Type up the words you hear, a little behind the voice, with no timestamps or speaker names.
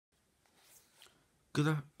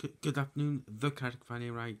Good afternoon, the Cardiff fan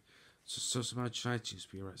here, right? So my strategy is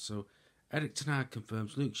be right. So Eric Ten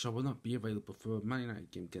confirms Luke Shaw will not be available for a Man United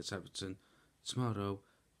game against Everton tomorrow.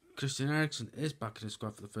 Christian Eriksen is back in the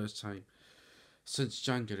squad for the first time since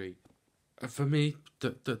January. For me,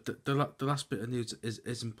 the last bit of news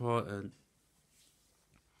is important.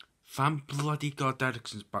 Thank bloody God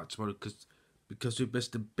Eriksen's back tomorrow because we've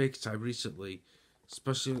missed a big time recently,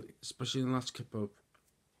 especially in the last couple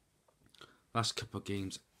of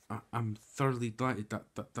games. I'm thoroughly delighted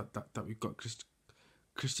that we've got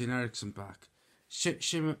Christian Eriksen back.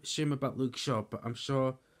 Shame about Luke Shaw, but I'm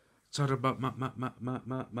sure. Sorry about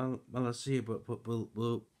Malacia, but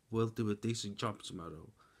we'll do a decent job tomorrow.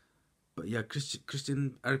 But yeah,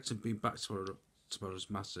 Christian Eriksen being back tomorrow is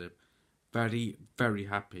massive. Very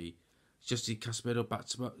happy. Just see Casemiro back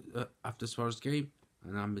after tomorrow's game,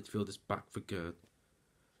 and our midfield is back for good.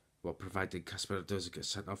 Well, provided Casemiro doesn't get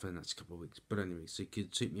sent off in the next couple of weeks. But anyway, so you can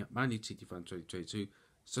tweet me at ManUTTFan2022.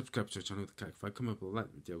 Subscribe to our channel with the Cat. If I come up with a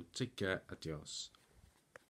like video, take care. Adios.